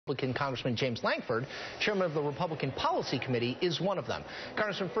Republican Congressman James Lankford, chairman of the Republican Policy Committee, is one of them.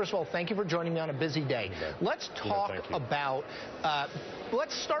 Congressman, first of all, thank you for joining me on a busy day. Let's talk about,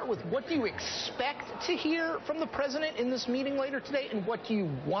 let's start with what do you expect to hear from the president in this meeting later today, and what do you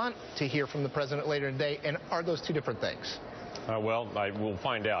want to hear from the president later today, and are those two different things? Well, we'll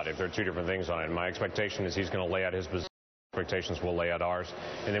find out if there are two different things on it. My expectation is he's going to lay out his position. Expectations will lay out ours,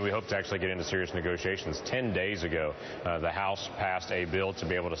 and then we hope to actually get into serious negotiations. 10 days ago, the House passed a bill to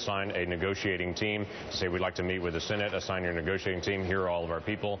be able to sign a negotiating team, to say we'd like to meet with the Senate, assign your negotiating team. Here are all of our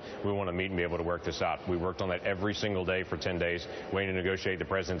people. We want to meet and be able to work this out. We worked on that every single day for 10 days, waiting to negotiate. The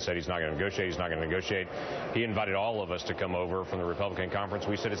president said he's not going to negotiate. He's not going to negotiate. He invited all of us to come over from the Republican conference.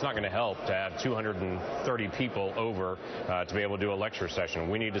 We said it's not going to help to have 230 people over to be able to do a lecture session.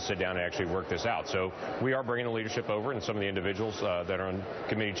 We need to sit down and actually work this out. So we are bringing the leadership over, and some of the individuals that are on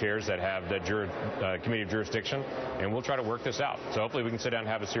committee chairs that have the committee of jurisdiction, and we'll try to work this out. So hopefully we can sit down and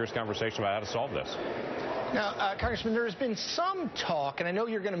have a serious conversation about how to solve this. Now, Congressman, there has been some talk, and I know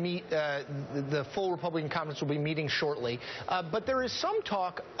you're going to meet, the full Republican conference will be meeting shortly, but there is some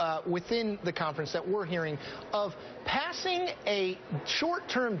talk within the conference that we're hearing of passing a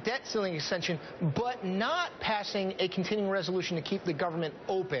short-term debt ceiling extension, but not passing a continuing resolution to keep the government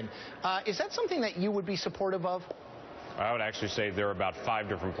open. Is that something that you would be supportive of? I would actually say there are about 5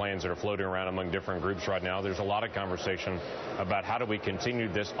 different plans that are floating around among different groups right now. There's a lot of conversation about how do we continue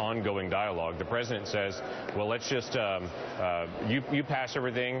this ongoing dialogue. The president says, well, let's just, you pass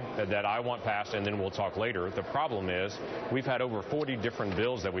everything that I want passed, and then we'll talk later. The problem is we've had over 40 different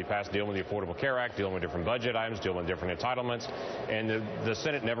bills that we passed dealing with the Affordable Care Act, dealing with different budget items, dealing with different entitlements, and the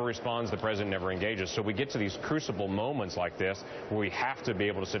Senate never responds, the president never engages. So we get to these crucible moments like this where we have to be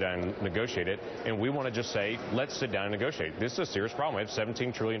able to sit down and negotiate it, and we want to just say, let's sit down and negotiate. This is a serious problem. We have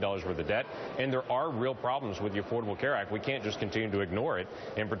 $17 trillion worth of debt, and there are real problems with the Affordable Care Act. We can't just continue to ignore it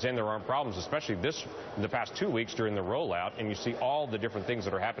and pretend there aren't problems, especially the past 2 weeks during the rollout, and you see all the different things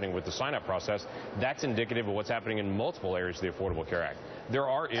that are happening with the sign-up process. That's indicative of what's happening in multiple areas of the Affordable Care Act. There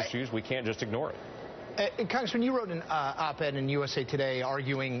are issues. We can't just ignore it. Congressman, you wrote an op-ed in USA Today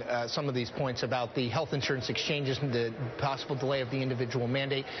arguing some of these points about the health insurance exchanges and the possible delay of the individual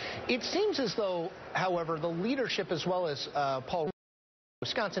mandate. It seems as though, however, the leadership as well as Paul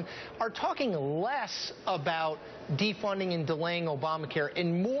Wisconsin are talking less about defunding and delaying Obamacare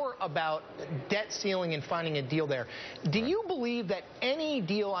and more about debt ceiling and finding a deal there. Do you believe that any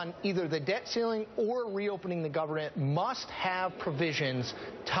deal on either the debt ceiling or reopening the government must have provisions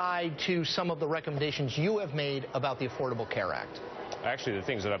tied to some of the recommendations you have made about the Affordable Care Act? Actually, the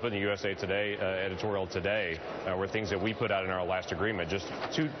things that I put in the USA Today editorial today were things that we put out in our last agreement. Just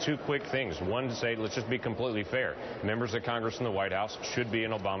two quick things. One, to say, let's just be completely fair. Members of Congress and the White House should be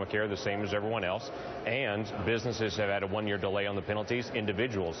in Obamacare the same as everyone else, and businesses have had a 1-year delay on the penalties.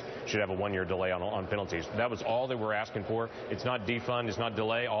 Individuals should have a 1-year delay on penalties. That was all they were asking for. It's not defund, it's not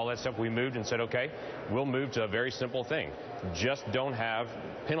delay, all that stuff. We moved and said, okay, we'll move to a very simple thing. Just don't have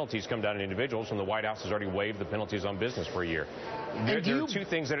penalties come down on individuals, and the White House has already waived the penalties on business for a year. There are two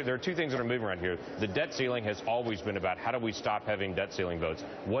things that are moving around here. The debt ceiling has always been about how do we stop having debt ceiling votes?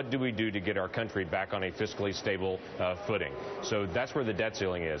 What do we do to get our country back on a fiscally stable footing? So that's where the debt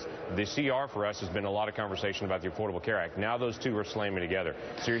ceiling is. The CR for us has been a lot of conversation about the Affordable Care Act. Now those two are slamming together.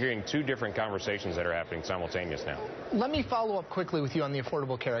 So you're hearing two different conversations that are happening simultaneous now. Let me follow up quickly with you on the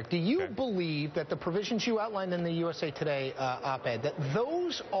Affordable Care Act. Do you believe that the provisions you outlined in the USA Today op-ed, that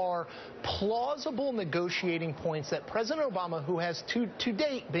those are plausible negotiating points that President Obama, who has to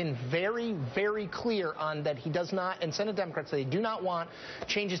date been very, very clear on that he does not, and Senate Democrats, they do not want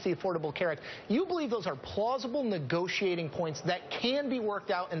changes to the Affordable Care Act. You believe those are plausible negotiating points that can be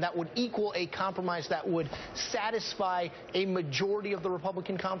worked out and that would equal a compromise that would satisfy a majority of the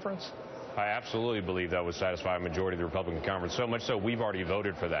Republican conference? I absolutely believe that would satisfy a majority of the Republican conference, so much so we've already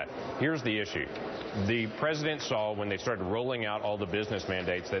voted for that. Here's the issue. The president saw when they started rolling out all the business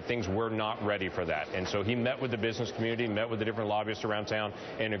mandates that things were not ready for that. And so he met with the business community, met with the different lobbyists around town,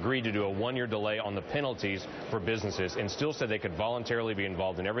 and agreed to do a 1-year delay on the penalties for businesses, and still said they could voluntarily be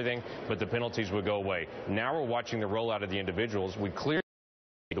involved in everything, but the penalties would go away. Now we're watching the rollout of the individuals. We clearly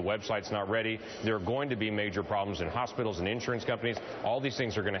the website's not ready. There are going to be major problems in hospitals and insurance companies. All these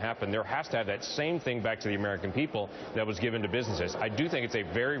things are going to happen. There has to have that same thing back to the American people that was given to businesses. I do think it's a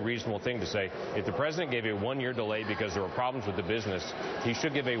very reasonable thing to say if the president gave a 1-year delay because there were problems with the business, he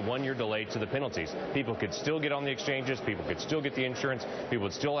should give a 1-year delay to the penalties. People could still get on the exchanges. People could still get the insurance. People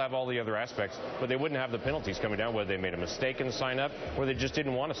would still have all the other aspects, but they wouldn't have the penalties coming down whether they made a mistake in the sign up or they just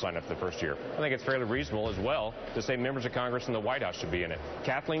didn't want to sign up the first year. I think it's fairly reasonable as well to say members of Congress and the White House should be in it.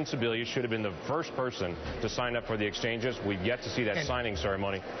 Kathleen Kathleen Sebelius should have been the first person to sign up for the exchanges. We've yet to see that signing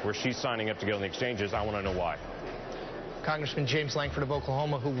ceremony where she's signing up to go in the exchanges. I want to know why. Congressman James Lankford of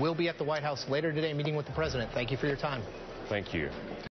Oklahoma, who will be at the White House later today meeting with the president. Thank you for your time. Thank you.